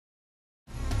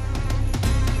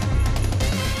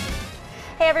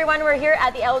Hey everyone, we're here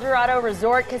at the Eldorado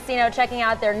Resort Casino checking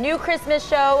out their new Christmas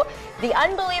show, The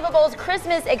Unbelievables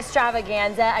Christmas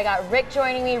Extravaganza. I got Rick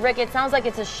joining me. Rick, it sounds like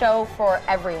it's a show for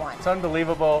everyone. It's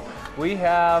unbelievable. We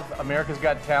have America's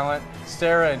Got Talent,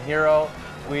 Sarah and Hero.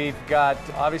 We've got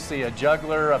obviously a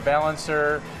juggler, a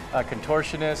balancer, a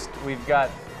contortionist. We've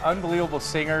got unbelievable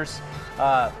singers.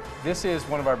 This is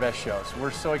one of our best shows.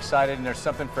 We're so excited, and there's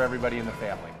something for everybody in the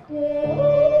family.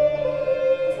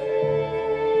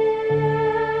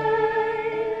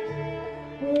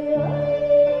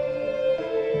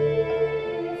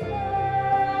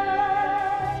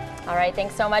 All right,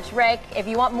 thanks so much, Rick. If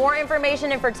you want more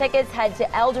information and for tickets, head to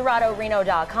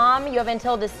ElDoradoReno.com. You have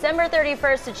until December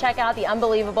 31st to check out the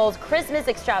Unbelievables Christmas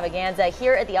Extravaganza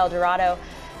here at the Eldorado.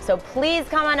 So please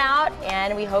come on out,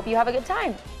 and we hope you have a good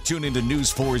time. Tune into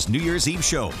News 4's New Year's Eve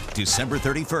show, December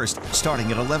 31st,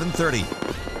 starting at 11:30.